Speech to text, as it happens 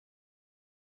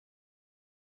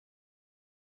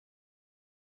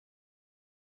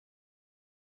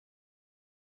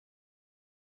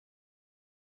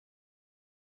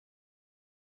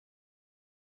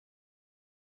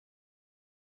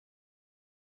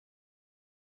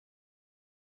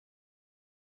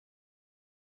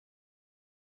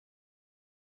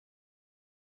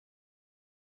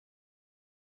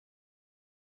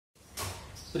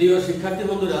প্রিয় শিক্ষার্থী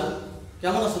বন্ধুরা,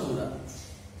 কেমন আছো তোমরা?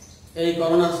 এই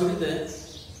করোনার ছুটিতে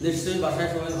নিশ্চয়ই বাসায়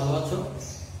সবাই ভালো আছো,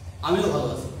 আমিও ভালো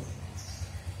আছি।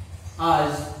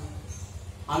 আজ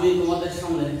আমি তোমাদের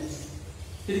সামনে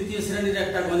তৃতীয় শ্রেণীর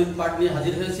একটা গণিত পাঠ নিয়ে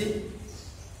হাজির হয়েছি।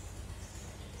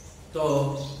 তো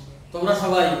তোমরা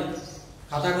সবাই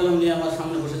খাতা কলম নিয়ে আমার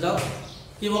সামনে বসে যাও।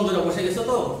 কি বন্ধুরা, বসে গেছো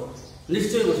তো?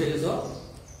 নিশ্চয়ই বসে গেছো।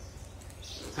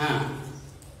 হ্যাঁ,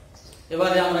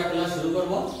 এবারে আমরা ক্লাস শুরু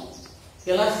করব।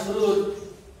 ক্লাস শুরুর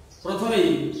প্রথমেই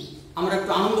আমরা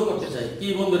একটু আনন্দ করতে চাই। কি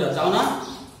বন্ধুরা, চাও না?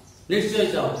 নিশ্চয়ই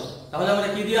চাও। তাহলে আমরা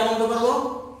কি দিয়ে আনন্দ করব?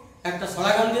 একটা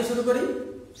ছড়া গান দিয়ে শুরু করি।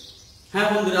 হ্যাঁ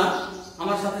বন্ধুরা,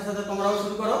 আমার সাথে সাথে তোমরাও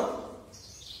শুরু করো।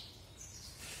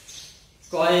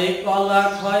 কয়ে কলা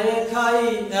খয়ে খাই,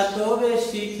 এত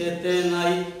বেশি খেতে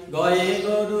নাই, গয়ে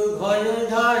গরু ঘয়ে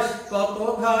ঘাস, কত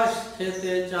ঘাস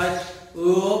খেতে চাই, ও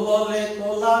বলে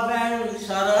কোলা ব্যাং,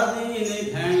 সারাদিন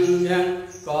ভ্যাং ভ্যাং,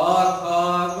 ক খ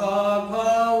গ ঘ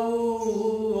উ।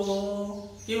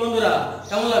 কি বন্ধুরা,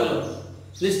 কেমন লাগলো?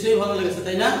 নিশ্চয়ই ভালো লেগেছে,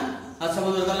 তাই না? আচ্ছা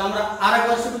বন্ধুরা, তাহলে আমরা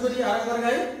আরেকবার শুরু করি, আরেকবার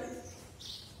গাই।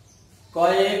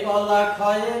 কয়ে কলা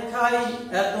খয়ে খাই,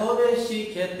 এত বেশি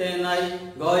খেতে নাই,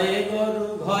 গয়ে গরু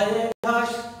ঘয়ে ঘাস,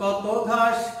 কত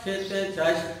ঘাস খেতে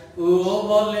চাই, ও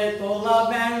বলে তোলা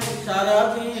ব্যাং,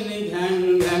 সারাদিন ঘ্যাং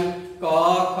ঘ্যাং, ক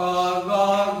খ গ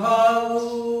ঘ উ।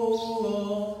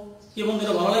 কি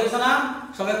বন্ধুরা, ভালো লেগেছে না?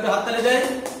 সবাই একটু হাততালি দেয়।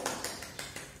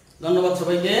 ধন্যবাদ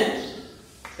সবাইকে।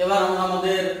 এবার আমরা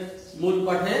আমাদের মূল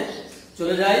পাঠে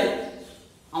চলে যাই।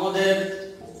 আমাদের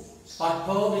পাঠ্য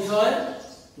বিষয়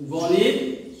গণিত।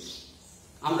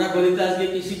 আমরা গণিতে আজকে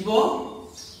কি শিখব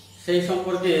সেই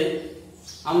সম্পর্কে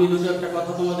আমি দুটো একটা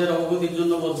কথা তোমাদের অবগতির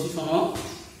জন্য বলছি, শোনো।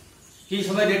 কি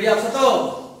সবাই রেডি আছো তো?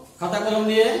 খাতা কলম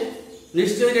নিয়ে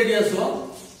নিশ্চয়ই রেডি আছো।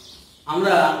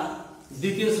 আমরা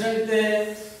দ্বিতীয় শ্রেণীতে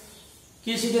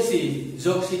কি শিখেছি?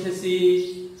 যোগ শিখেছি,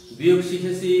 বিয়োগ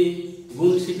শিখেছি,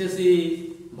 গুণ শিখেছি,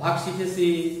 ভাগ শিখেছি।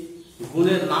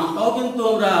 গুণের নামটাও কিন্তু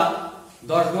আমরা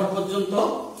 10 ঘর পর্যন্ত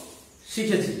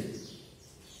শিখেছি।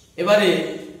 এবারে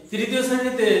তৃতীয়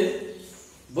শ্রেণীতে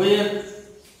বইয়ের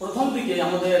প্রথম দিকে,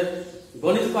 আমাদের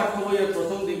গণিত পাঠ্য বইয়ের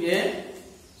প্রথম দিকে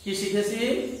কি শিখেছি?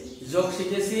 যোগ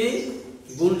শিখেছি,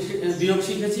 গুণ বিয়োগ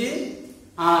শিখেছি,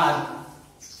 আর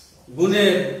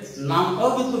গুণের নামটাও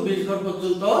কিন্তু 20 ঘর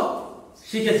পর্যন্ত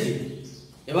শিখেছি।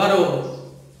 এবারও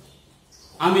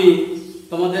আমি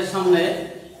তোমাদের সামনে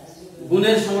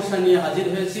গুণের সমস্যা নিয়ে হাজির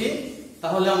হয়েছি।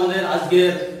 তাহলে আমাদের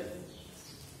আজকের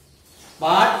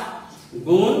পাঠ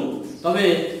গুণ। তবে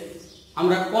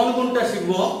আমরা কোন গুণটা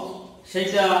শিখব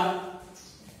সেইটা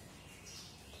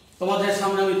তোমাদের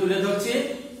সামনে আমি তুলে ধরছি।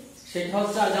 সেটা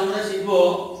হচ্ছে, আজ আমরা শিখব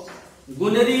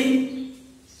গুণেরই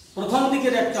প্রথম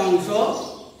দিকের একটা অংশ।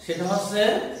 সেটা হচ্ছে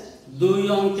 2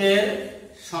 অঙ্কের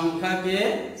সংখ্যাকে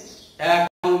 1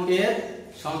 অঙ্কের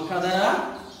সংখ্যা দ্বারা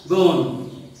গুণ।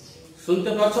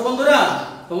 শুনতে পাচ্ছ বন্ধুরা?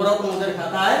 তোমরা তোমাদের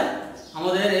খাতায়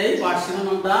আমাদের এই পাঠ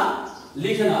শিরোনামটা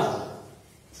লিখে নাও।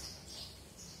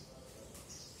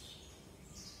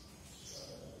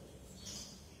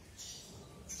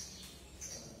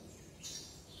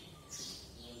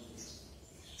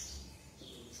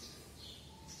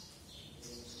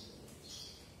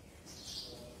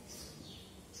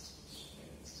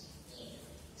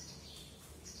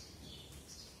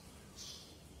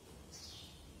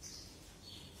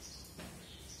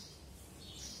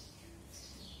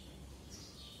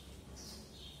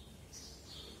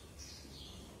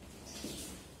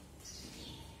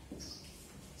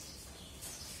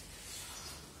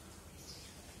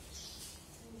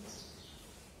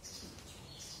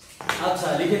 আচ্ছা,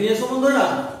 লিখে নিয়েছো বন্ধুরা?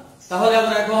 তাহলে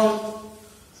আমরা এখন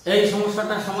এই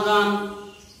সমস্যাটার সমাধান,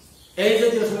 এই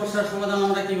জাতীয় সমস্যার সমাধান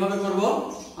আমরা কিভাবে করব,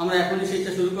 আমরা এখনই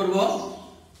সেটা শুরু করব।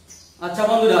 আচ্ছা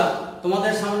বন্ধুরা,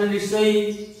 তোমাদের সামনে নিশ্চয়ই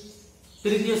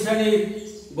তৃতীয় শ্রেণীর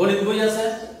গণিত বই আছে।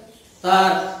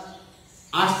 তার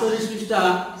 48 পৃষ্ঠা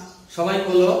সবাই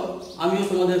বলো, আমিও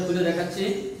তোমাদের খুলে দেখাচ্ছি।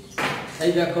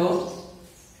 এই দেখো,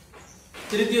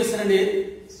 তৃতীয় শ্রেণীর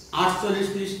 48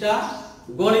 পৃষ্ঠা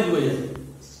গণিত বইয়ে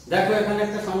দেখো, এখানে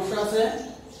একটা সমস্যা আছে।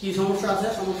 কি সমস্যা আছে?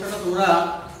 সমস্যাটা তোমরা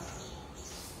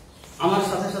আমার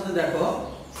সাথে সাথে দেখো।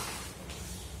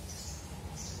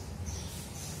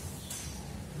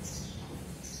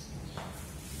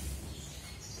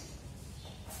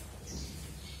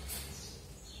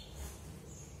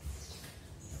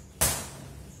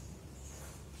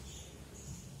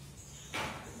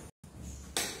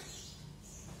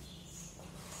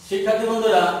 শিক্ষার্থী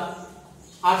বন্ধুরা,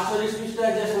 48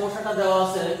 পৃষ্ঠায় যে সমস্যাটা দেওয়া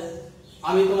আছে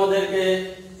আমি তোমাদেরকে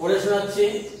পড়ে শোনাচ্ছি।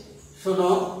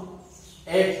 শোনো,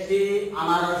 একটি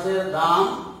আনারসের দাম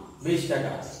 20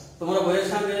 টাকা। তোমরা বইয়ের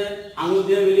সঙ্গে আঙুল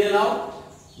দিয়ে মিলিয়ে নাও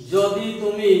যদি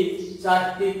তুমি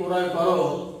 4টি ক্রয় করো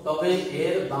তবে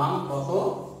এর দাম কত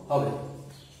হবে?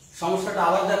 সমস্যাটা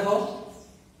আবার দেখো,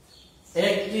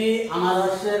 একটি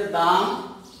আনারসের দাম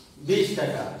 20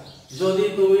 টাকা, যদি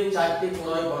তুমি 4টি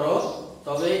ক্রয় করো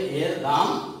তবে এর দাম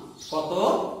কত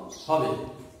হবে?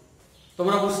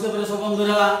 তোমরা বুঝতে পেরেছো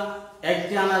বন্ধুরা?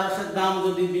 একটি আনারসের দাম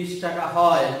যদি 20 টাকা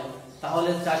হয় তাহলে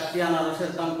 4টি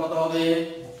আনারসের দাম কত হবে?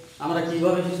 আমরা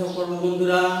কিভাবে হিসাব করব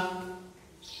বন্ধুরা?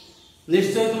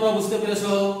 নিশ্চয়ই তোমরা বুঝতে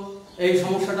পেরেছো। এই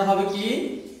সমস্যাটা হবে কি,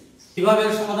 কিভাবে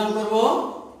সমাধান করব?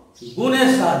 গুণের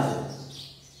সাহায্যে।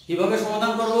 কিভাবে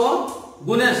সমাধান করব?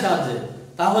 গুণের সাহায্যে।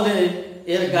 তাহলে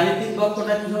এর গাণিতিক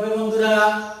বাক্যটা কি হবে বন্ধুরা?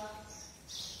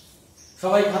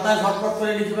 সবাই খাতায় ঝটপট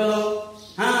করে লিখে ফেলো।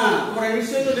 হ্যাঁ, তোমরা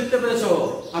নিশ্চয়ই তো লিখতে পেরেছো,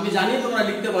 আমি জানি তোমরা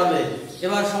লিখতে পারবে।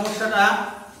 এবার সমস্যাটা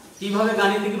কিভাবে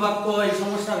গাণিতিক বাক্য এই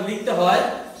সমস্যা লিখতে হয়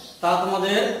তা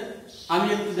তোমাদের আমি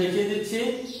একটু দেখিয়ে দিচ্ছি।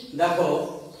 দেখো,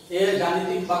 এর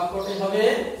গাণিতিক বাক্যটি হবে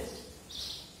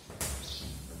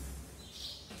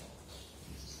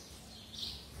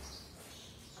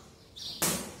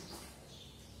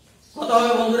কত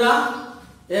হবে বন্ধুরা?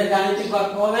 এর গাণিতিক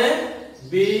বাক্য হবে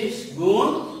 20 গুণ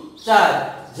 4।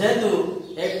 যেহেতু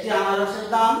একটি আনারসের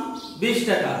দাম 20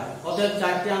 টাকা, অতএব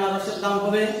 4টি আনারসের দাম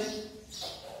হবে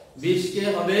 20 কে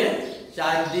হবে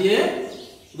 4 দিয়ে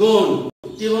গুণ।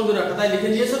 কি বন্ধুরা, খাতায় লিখে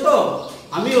নিয়েছো তো?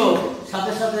 আমিও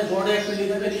সাথে সাথে বোর্ডে একটু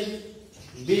লিখে ফেলি।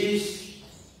 20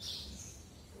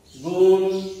 গুণ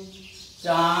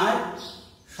 4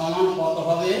 সমান কত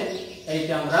হবে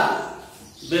এইটা আমরা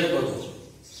বের করব।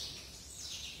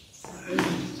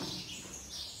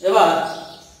 এবার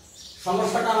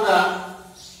সমস্যাটা আমরা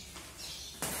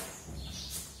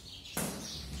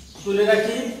তুলে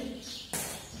রাখি।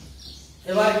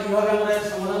 এবার কিভাবে আমরা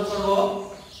সমাধান করব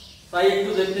তাই একটু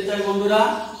দেখতে চাই বন্ধুরা।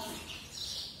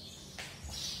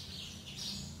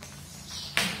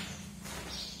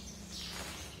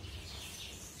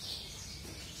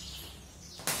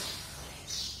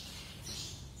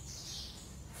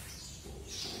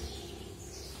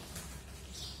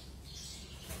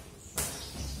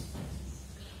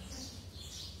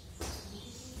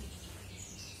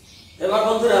 এবার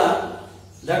বন্ধুরা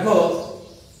দেখো,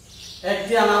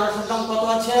 একটি আনারসের দাম কত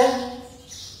আছে?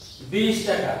 20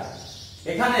 টাকা।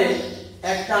 এখানে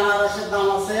একটা আনারসের দাম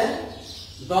আছে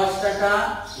 10 টাকা,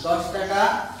 10 টাকা,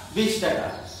 20 টাকা।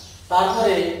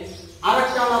 তারপরে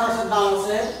আরেকটা আনারসের দাম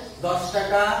আছে 10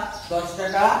 টাকা, 10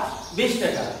 টাকা, 20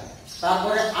 টাকা।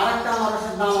 তারপরে আরেকটা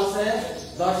আনারসের দাম আছে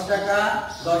 10 টাকা,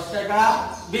 10 টাকা,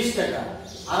 20 টাকা।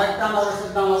 আরেকটা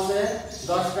আনারসের দাম আছে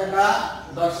 10 টাকা,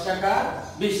 10 টাকা,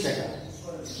 20 টাকা।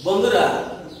 বন্ধুরা,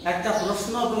 একটা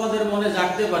প্রশ্ন তোমাদের মনে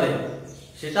জাগতে পারে,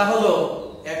 সেটা হলো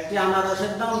একটি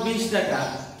আনারসের দাম 20 টাকা,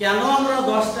 কেন আমরা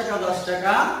 10 টাকা 10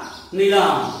 টাকা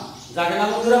নিলাম? জাগে না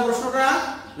বন্ধুরা প্রশ্নটা?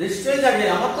 নিশ্চয়ই জাগে।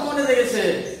 আমার তো মনে জেগেছে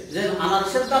যে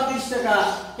আনারসের দাম 20 টাকা,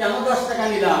 কেন 10 টাকা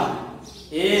নিলাম?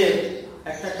 এর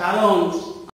একটা কারণ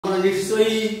আমরা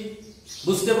নিশ্চয়ই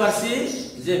বুঝতে পারছি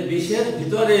যে 20-এর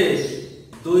ভিতরে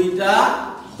 2টা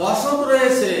দশক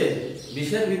রয়েছে।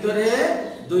 20-এর ভিতরে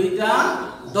 2টা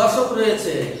দশক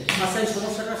রয়েছে। আচ্ছা, এই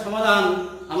সমস্যাটার সমাধান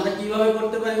আমরা কিভাবে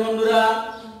করতে পারি বন্ধুরা?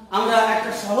 আমরা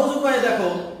একটা সহজ উপায় দেখো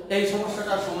এই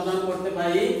সমস্যাটার সমাধান করতে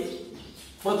পারি।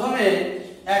 প্রথমে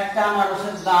একটা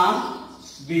আনারসের দাম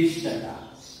 20 টাকা,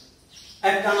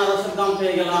 একটা আনারসের দাম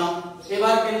পেয়ে গেলাম।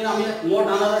 এবার আমি মোট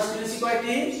আনারস কিনেছি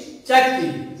কয়টি? 4টি।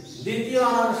 দ্বিতীয়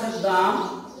আনারসের দাম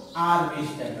আর 20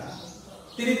 টাকা,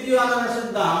 তৃতীয় আনারসের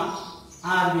দাম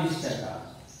আর 20 টাকা,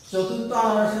 চতুর্থ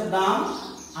আনারসের দাম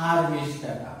আর 20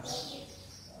 টাকা।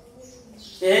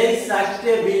 এই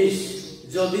 4টে 20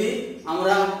 যদি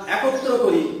আমরা একত্র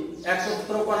করি,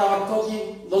 একত্র করা অর্থ কি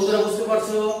বন্ধুরা বুঝতে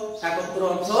পারছো? একত্র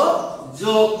অর্থ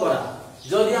যোগ করা।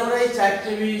 যদি আমরা এই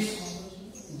 4টে 20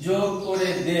 যোগ করে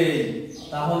দেই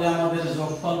তাহলে আমাদের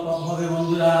যোগফল কত হবে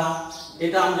বন্ধুরা?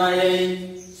 এটা আমরা এই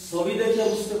ছবি দেখে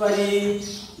বুঝতে পারি।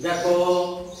 দেখো,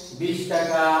 20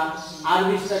 টাকা আর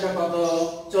 20 টাকা কত?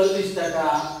 40 টাকা।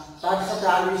 তার সাথে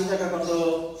আর 20 টাকা কত?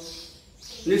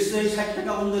 নিশ্চয়ই 60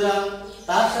 টাকা বন্ধুরা।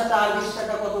 তার সাথে আর 20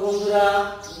 টাকা কত বন্ধুরা?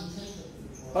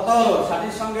 কত হলো?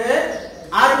 60-এর সঙ্গে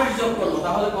আর 20 যোগ করব,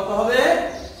 তাহলে কত হবে?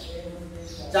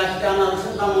 4টে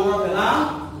আনারসের দাম আমরা পেলাম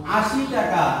 80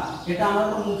 টাকা। এটা আমরা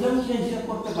তো মুখে মুখে হিসাব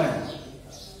করতে পারি,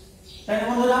 তাই না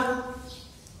বন্ধুরা?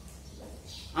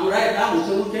 আমরা এটা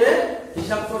মুখে মুখে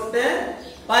হিসাব করতে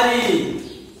পারি।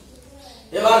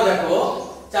 এবার দেখো,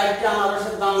 4টে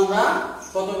আনারসের দাম আমরা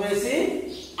কত পেয়েছি?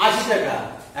 80 টাকা।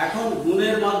 এখন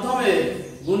গুণের মাধ্যমে,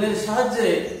 গুণের সাহায্যে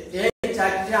এই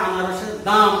 4টে আনারসের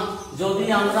দাম যদি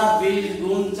আমরা 20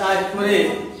 গুণ 4 করে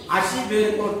 80 বের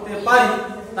করতে পারি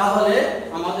তাহলে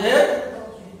আমাদের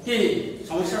কি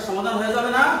সমস্যার সমাধান হয়ে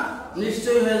যাবে না?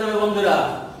 নিশ্চয়ই হয়ে যাবে বন্ধুরা।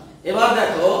 এবার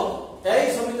দেখো এই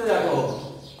ছবিতে দেখো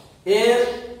এর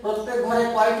প্রত্যেক ঘরে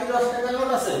কয়টি 10 টাকার নোট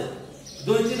আছে?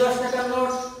 2টি 10 টাকার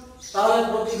নোট। তাহলে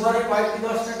প্রতি ঘরে কয়টি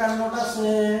 10 টাকার নোট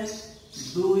আছে?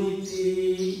 2টি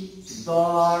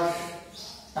 10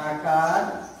 টাকার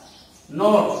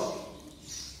নোট।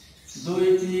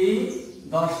 2টি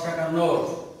 10 টাকার নোট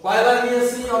কয়বার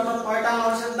নিয়েছি, অর্থাৎ কয়টা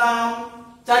আনারসের দাম?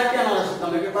 4টি আনারসের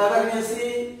দাম। একে কয়বার নিয়েছি?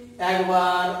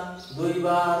 একবার,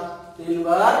 দুইবার,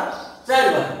 তিনবার,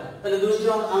 চারবার। তাহলে 2টি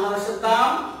আনারসের দাম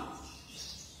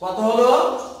কত হলো?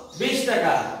 20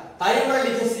 টাকা। তাই আমরা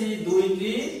লিখেছি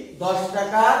 2টি 10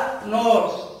 টাকার নোট।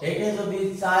 একে যদি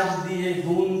 4 দিয়ে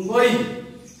গুণ করি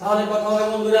তাহলে কত হবে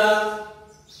বন্ধুরা?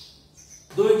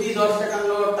 2টি 10 টাকার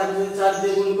নোট, তাকে যদি 4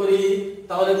 দিয়ে গুণ করি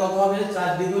তাহলে কত হবে?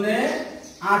 4 দ্বিগুণে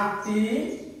 8টি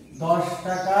 10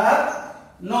 টাকার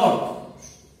নোট।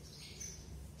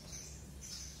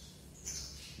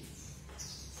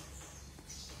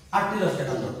 8টি 10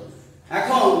 টাকার নোট।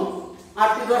 এখন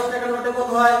 8টি 10 টাকার নোটে কত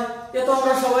হয়? এ তো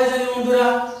আমরা সবাই জানি বন্ধুরা,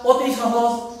 অতি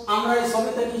সহজ। আমরা এই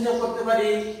ছবিতে হিসাব করতে পারি।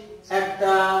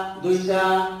 1টা, 2টা,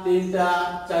 3টা,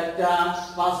 4টা,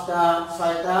 5টা,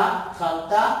 6টা,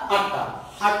 7টা, 8টা।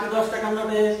 8টি 10 টাকার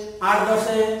নোটে 8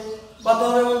 10 কত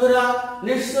হবে বন্ধুরা?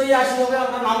 নিশ্চয়ই 80 হবে।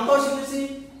 আমরা নামটাও শিখেছি,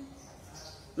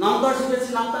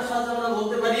 নামটার সাহায্যে আমরা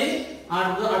বলতে পারি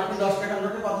 8টি 10 টাকার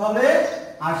নোটে কত হবে?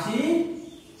 80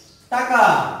 টাকা।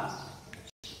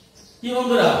 কি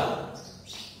বন্ধুরা?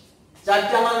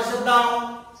 4টি আনারসের দাম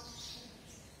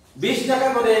 20 টাকা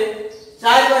করে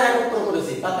 4 বার একত্র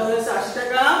করেছি, তাতে হয়েছে 80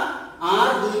 টাকা। আর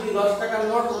 2টি 10 টাকার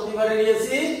নোট প্রতিবারে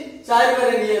নিয়েছি 4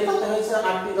 বারে নিয়ে, তাতে হয়েছে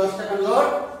 8টি 10 টাকার নোট,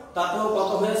 তাতেও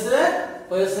কত হয়েছে?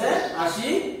 হয়েছে 80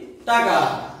 টাকা।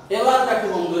 এবার দেখো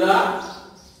বন্ধুরা,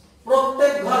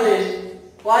 প্রত্যেক ঘরে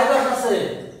কয় 10 আছে?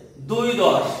 2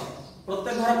 10।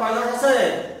 প্রত্যেক ঘরে কয় 10 আছে?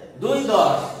 2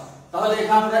 10। তাহলে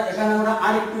এখানে আমরা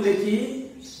আরেকটু লিখি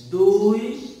 2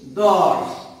 10।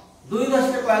 2 10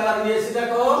 কে কয়বার নিয়েছি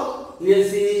দেখো?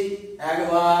 নিয়েছি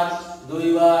একবার,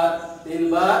 দুইবার,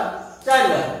 তিনবার,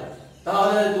 চারবার।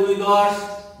 তাহলে 2 10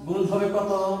 গুণ হবে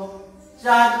কত?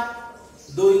 4।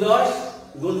 2 10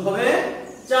 গুণ হবে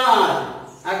 4।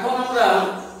 এখন আমরা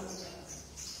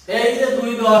এই যে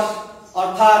 2 10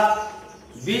 অর্থাৎ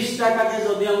 20 টাকাকে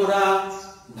যদি আমরা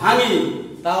ভাঙি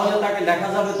তাহলে তাকে লেখা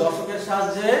যাবে দশকের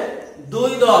সাহায্যে 2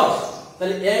 10।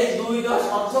 তাহলে এই 2 10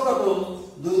 অর্থ কত?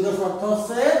 2 10 অর্থ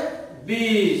হচ্ছে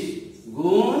 20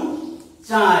 গুণ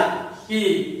 4। কি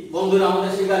বন্ধুরা,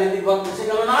 আমাদের সেই গাণিতিক বাক্য এসে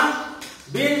গেল না?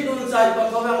 20 গুণ 4 কত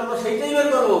হবে? আমরা তো সেইটাই বের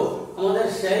করব। আমাদের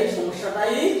সেই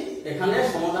সমস্যাটাই এখানে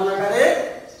সমাধান আকারে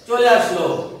চলে আসলো।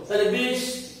 তাহলে 20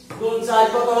 গুণ 4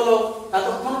 কত হলো?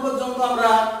 এতক্ষণ পর্যন্ত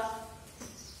আমরা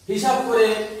হিসাব করে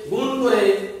গুণ করে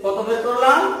কত বের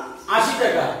করলাম? 80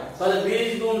 টাকা। তাহলে 20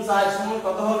 গুণ 4 সমান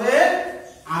কত হবে?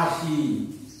 80।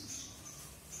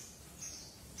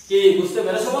 কি বুঝতে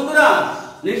পেরেছো বন্ধুরা?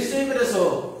 নিশ্চয়ই পেরেছো।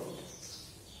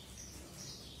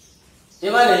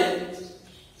 এবারে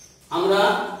আমরা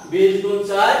 20 গুণ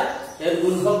 4 এর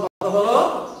গুণফল কত হলো?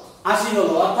 80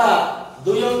 হলো। অর্থাৎ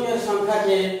 2 অঙ্কের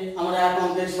সংখ্যাকে আমরা 1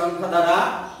 অঙ্কের সংখ্যা দ্বারা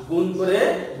গুণ করে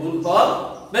গুণফল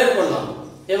বের করলাম।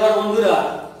 এবার বন্ধুরা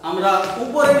আমরা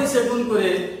উপরে নিচে গুণ করে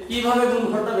কিভাবে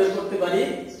গুণফলটা বের করতে পারি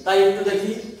তাই একটু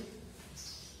দেখি।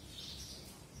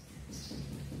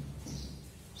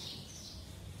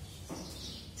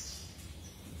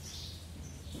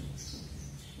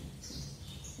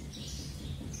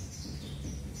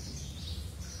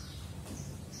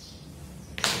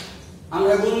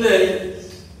 আমরা গুণ দেই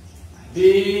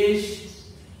 20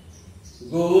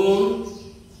 গুণ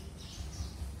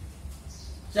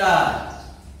 4।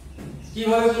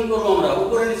 কিভাবে গুণ করব? আমরা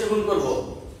উপরে নিচে গুণ করব।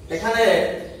 এখানে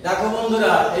দেখো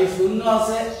বন্ধুরা, এই 0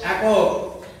 আছে একক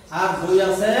আর 2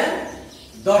 আছে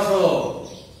দশক।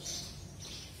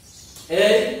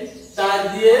 এই 4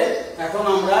 দিয়ে এখন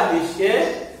আমরা 20 কে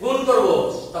গুণ করব।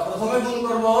 তা প্রথমে গুণ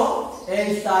করব এই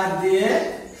 4 দিয়ে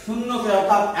 0 কে,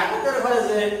 অর্থাৎ এককের ঘরে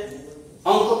যে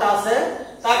অঙ্কটা আছে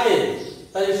তাকে।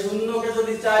 তাই 0 কে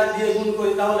যদি 4 দিয়ে গুণ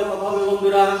করি তাহলে কত হবে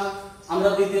বন্ধুরা? আমরা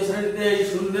দ্বিতীয় শ্রেণীতে এই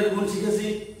শূন্যের গুণ শিখেছি।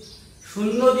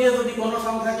 0 দিয়ে যদি কোনো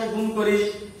সংখ্যাকে গুণ করি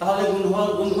তাহলে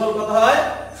গুণফল কত হয়?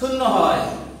 0 হয়।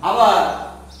 আবার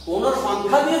কোন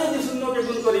সংখ্যা দিয়ে যদি 0 কে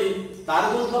গুণ করি তার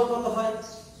গুণফল কত হয়?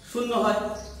 0 হয়।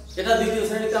 এটা দ্বিতীয়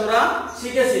শ্রেণীতে আমরা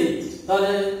শিখেছি।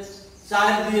 তাহলে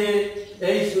 4 দিয়ে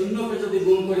এই 0 কে যদি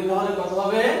গুণ করি তাহলে কত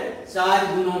হবে? 4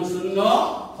 গুণন 0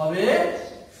 হবে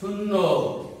 0।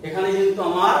 এখানে কিন্তু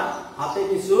আমার হাতে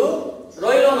কিছু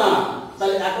রইল না।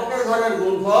 তাহলে এককের ঘরের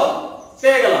গুণফল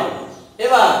পেয়ে গেলাম।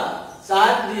 এবার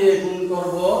 4 দিয়ে গুণ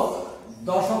করব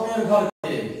দশকের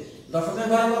ঘরকে। দশকের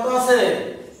ঘরে কত আছে?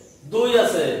 2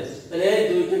 আছে। তাহলে এই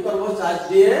 2 কে করব 4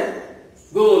 দিয়ে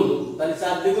গুণ। তাহলে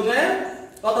 4 দ্বিগুণে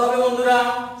কত হবে বন্ধুরা?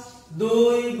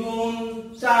 2 গুণ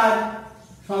 4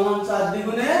 সমান 4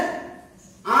 দ্বিগুণে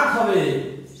 8 হবে।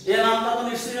 এর নামটা তো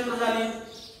নিশ্চয়ই আমরা জানি।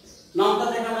 নামটা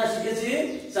থেকে আমরা শিখেছি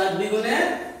 4 দ্বিগুণে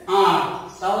 8।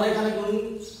 তাহলে এখানে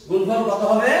গুণফল কত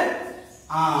হবে?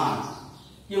 8।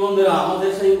 কি বন্ধুরা,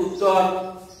 আমাদের সেই উত্তর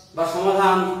বা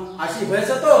সমাধান 80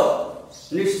 হয়েছে তো?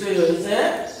 নিশ্চয়ই হয়েছে।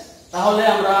 তাহলে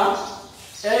আমরা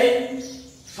এই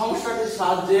সমস্যাটির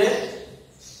সাহায্যে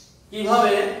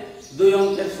কিভাবে 2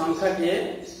 অঙ্কের সংখ্যাকে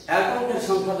 1 অঙ্কের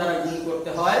সংখ্যা দ্বারা গুণ করতে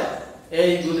হয়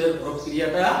এই গুণের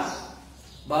প্রক্রিয়াটা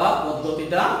বা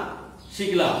পদ্ধতিটা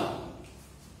শিখলাম।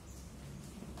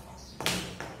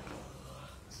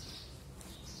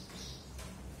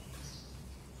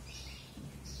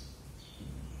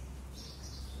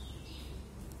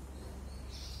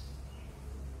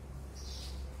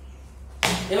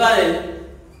 এবারে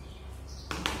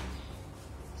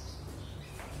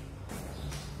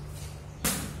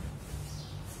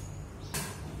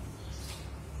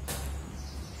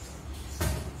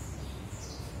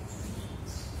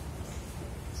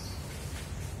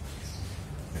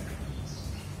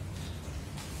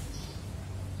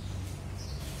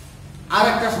আর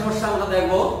একটা সমস্যা আমরা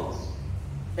দেখব।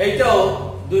 এইটাও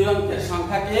 2 অঙ্কের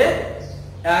সংখ্যাকে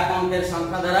 1 অঙ্কের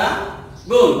সংখ্যা দ্বারা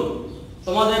গুণ।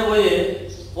 তোমাদের বইয়ে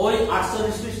ওই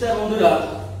 48 পৃষ্ঠার বন্ধুরা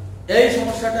এই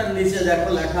সমস্যাটার নিচে দেখো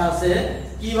লেখা আছে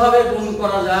কিভাবে গুণ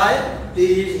করা যায়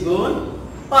 30 গুণ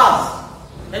 5।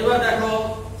 এবার দেখো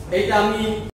এইটা আমি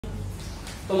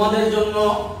তোমাদের জন্য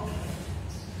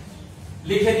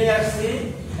লিখে নিয়ে আসছি।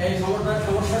 এই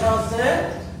সমস্যাটা হচ্ছে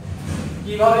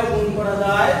কিভাবে গুণ করা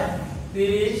যায়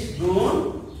 30 গুণ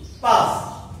 5।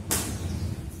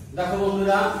 দেখো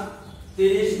বন্ধুরা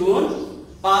 30 গুণ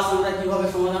 5 আমরা কিভাবে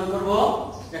সমাধান করব?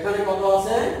 এখানে কত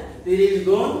আছে? 30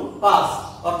 গুণ 5।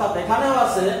 অর্থাৎ এখানেও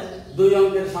আছে 2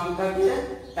 অঙ্কের সংখ্যাকে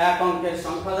 1 অঙ্কের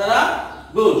সংখ্যা দ্বারা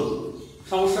গুণ।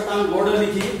 সমস্যাটা আমি বোর্ডে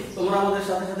লিখি, তোমরা আমাদের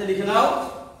সাথে সাথে লিখে নাও।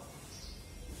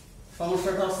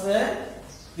 সমস্যাটা হচ্ছে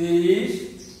 30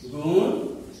 গুণ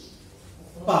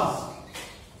 5।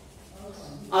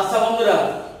 আচ্ছা বন্ধুরা,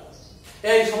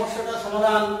 এই সমস্যাটার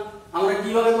সমাধান আমরা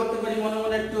কিভাবে করতে পারি মনে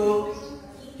মনে একটু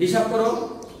হিসাব করো।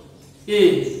 কি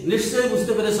নিশ্চয়ই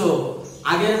বুঝতে পেরেছো?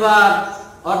 আগের বার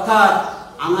অর্থাৎ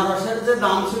আনারসের যে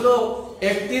দাম ছিল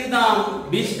একটির দাম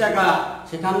 20 টাকা,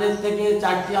 সেখান থেকে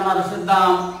 4টি আনারসের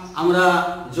দাম আমরা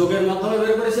যোগের মাধ্যমে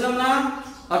বের করেছিলাম না?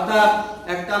 অর্থাৎ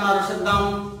একটা আনারসের দাম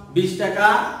 20 টাকা,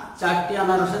 4টি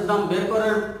আনারসের দাম বের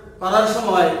করার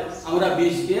সময় আমরা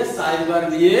 20 কে 4 বার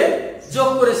নিয়ে যোগ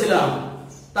করেছিলাম।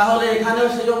 তাহলে এখানেও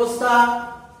সেই অবস্থা।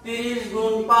 30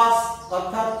 গুণ 5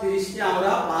 অর্থাৎ 30 কে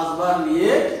আমরা 5 বার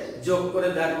নিয়ে যোগ করে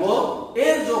দেখব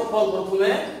এর যোগফল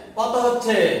প্রথমে কত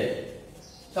হচ্ছে।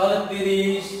 তাহলে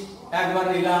 30 একবার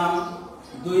নিলাম,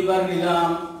 2 বার নিলাম,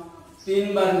 3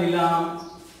 বার নিলাম,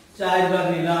 4 বার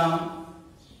নিলাম,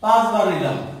 5 বার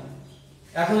নিলাম।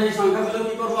 এখন এই সংখ্যাগুলো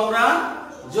কি করব? আমরা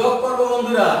যোগ করব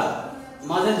বন্ধুরা।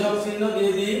 মাঝে যোগ চিহ্ন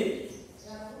দিয়ে দিই।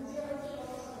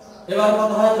 এবার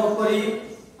কত হয় যোগ করি?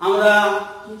 আমরা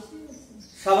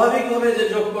স্বাভাবিকভাবে যে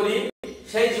যোগ করি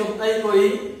সেই যোগটাই করি।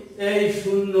 এই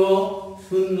 0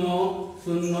 0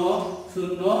 0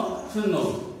 0 0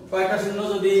 কয়টা শূন্য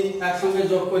যদি একসঙ্গে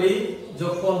যোগ করি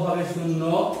যোগফল হবে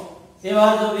 0।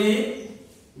 এবার যদি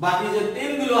বাকি যে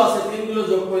 3 গুলো আছে 3 গুলো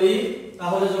যোগ করি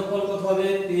তাহলে যোগফল কত হবে?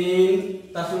 3।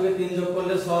 তার সঙ্গে 3 যোগ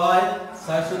করলে 6,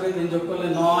 6 এর সঙ্গে 3 যোগ করলে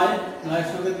 9, 9 এর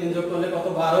সঙ্গে 3 যোগ করলে কত?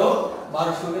 12, 12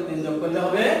 এর সঙ্গে 3 যোগ করলে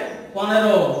হবে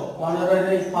 15, 15 এর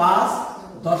এই 5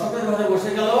 দশকের ঘরে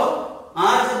বসে গেল।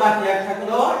 আর যে বাকি 1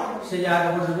 থাকলো সেই আগে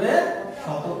বসবে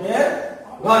শতকের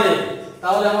ঘরে।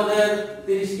 তাহলে আমাদের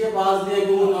 30 কে 5 দিয়ে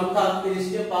গুণ অর্থাৎ 30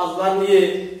 কে 5 বার নিয়ে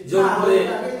যোগ করে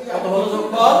কত হলো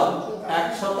যোগফল?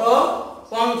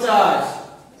 150।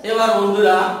 এবার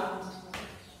বন্ধুরা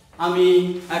আমি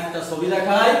একটা ছবি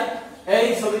দেখাই। এই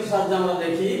ছবির সাহায্যে আমরা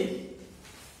দেখি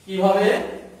কিভাবে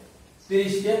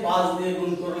 30 কে 5 দিয়ে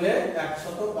গুণ করলে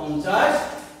 150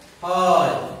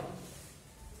 হয়।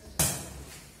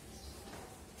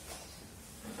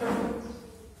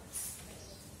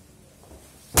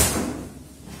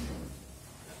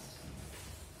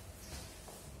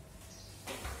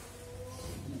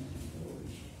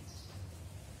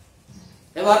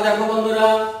 এবার দেখো বন্ধুরা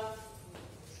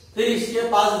 30 কে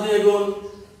 5 দিয়ে গুণ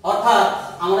অর্থাৎ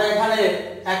আমরা এখানে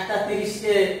একটা 30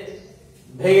 কে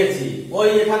ভেঙেছি। ওই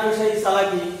এখানেও সেই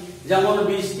চালাকি, যেমন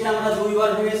 20 কে আমরা 2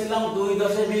 বার ভেঙেছিলাম, 2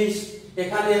 10 20।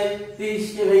 এখানে 30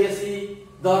 কে ভেঙেছি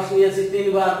 10 নিয়েছি 3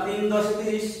 বার, 3 10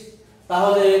 30।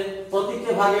 তাহলে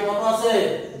প্রত্যেককে ভাগে কত আছে?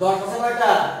 10 আছে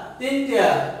কয়টা? 3টা।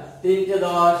 তিনটে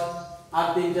 10 আর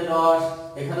তিনটে 10,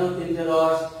 এখানেও তিনটে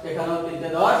 10, এখানেও তিনটে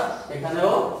 10,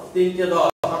 এখানেও তিনটে 10,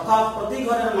 অর্থাৎ প্রতি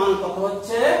ঘরের মান কত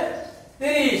হচ্ছে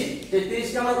 30। এই 30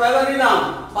 কে আমরা কয়বার নিলাম?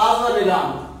 5 বার নিলাম।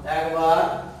 একবার,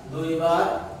 দুইবার,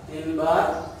 তিনবার,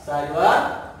 চারবার,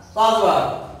 5 বার।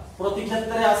 প্রতি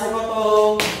ক্ষেত্রে আছে কত?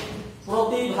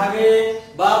 প্রতি ভাগে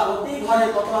বা প্রতি ঘরে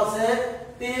কত আছে?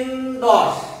 3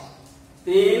 10।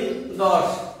 3 10।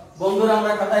 বন্ধুরা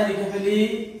আমরা খাতায় লিখে ফেলি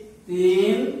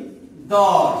 3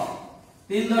 10।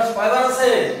 3 10 কয়বার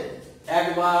আছে?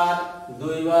 একবার,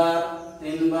 দুইবার,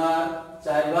 তিনবার,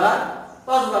 চারবার,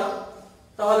 5 বার।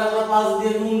 তাহলে আমরা 5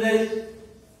 দিয়ে গুণ দেই।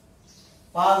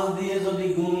 5 দিয়ে যদি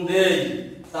গুণ দেই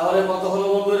তাহলে কত হলো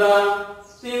বন্ধুরা?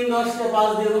 3 10 কে 5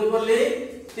 দিয়ে গুণ করলে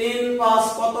 3 5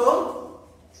 কত?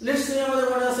 নিশ্চয়ই আমাদের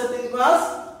মনে আছে 3 5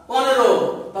 15।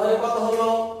 তাহলে কত হলো?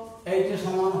 এইটা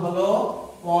সমান হলো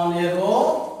 15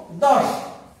 10।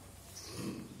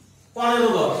 15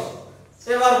 10।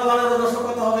 এবার 15 10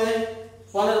 কত হবে?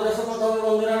 15 10 কত হবে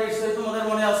বন্ধুরা? নিশ্চয়ই তোমাদের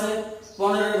মনে আছে।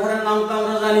 15 এর ঘরের নামটা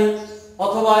আমরা জানি,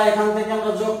 অথবা এখান থেকে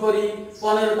আমরা যোগ করি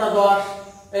 15টা 10,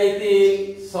 এই 3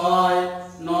 6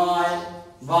 9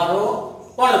 12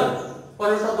 15।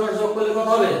 15টা 10 যোগ করলে কত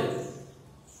হবে?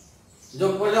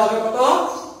 যোগ করলে হবে কত?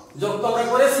 যোগ তো আমরা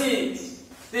করেছি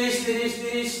 30 30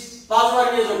 30, 5 বার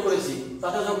দিয়ে যোগ করেছি,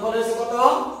 তাতে যোগ করেছে কত?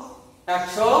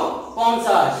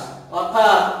 150।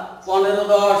 অর্থাৎ 15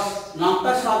 10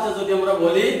 নামটার সাহায্যে যদি আমরা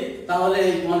বলি তাহলে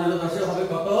এই 15 10 এ হবে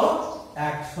কত?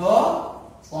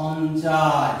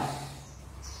 150।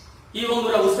 কি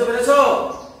বন্ধুরা বুঝতে পেরেছো?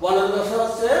 15 10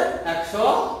 হচ্ছে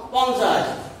 150।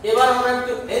 এবার আমরা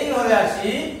একটু এইভাবে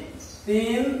আসি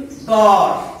 3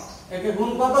 10, একে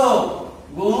গুণ কত?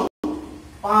 গুণ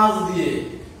 5 দিয়ে।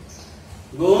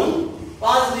 গুণ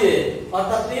 5 দিয়ে,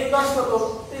 অর্থাৎ 3 10 কত?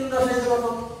 3 10 এ কত?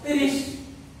 30।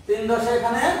 3 10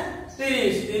 এখানে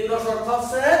 30। 3 10 অর্থ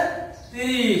হচ্ছে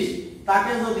 30।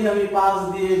 তাকে যদি আমি 5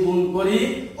 দিয়ে গুণ করি,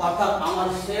 অর্থাৎ আমার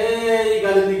সেই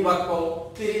গাণিতিক বাক্য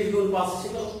 30 গুণ 5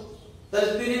 ছিল। তাহলে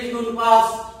 30 গুণ 5,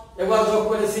 এবার যোগ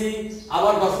করেছি,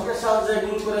 আবার দশকের সাহায্যে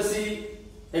গুণ করেছি।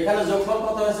 এখানে যোগফল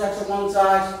কত হয়েছে?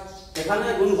 150। এখানে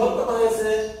গুণফল কত হয়েছে?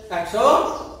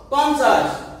 150।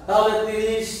 তাহলে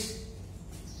 30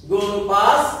 গুণ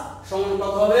 5 সমান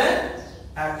কত হবে?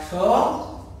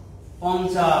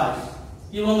 150।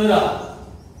 কি বন্ধুরা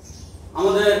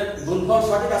আমাদের গুণফল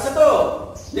সঠিক আছে তো?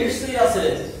 নিশ্চয়ই আছে।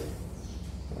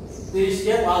 30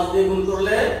 কে 5 দিয়ে গুণ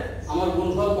করলে আমার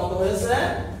গুণফল কত হয়েছে?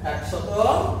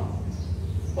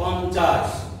 150।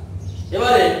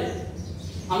 এবারে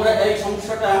আমরা এই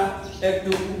সমস্যাটা একটু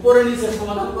উপরে নিচে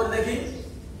সমাধান করে দেখি।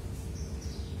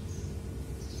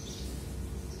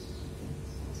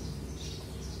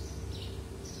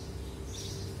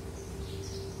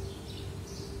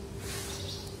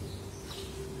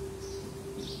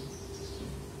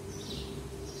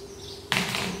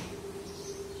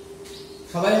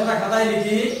 সবাই আমরা খাতায়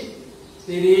লিখি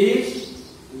 30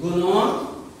 গুণন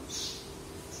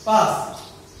 5।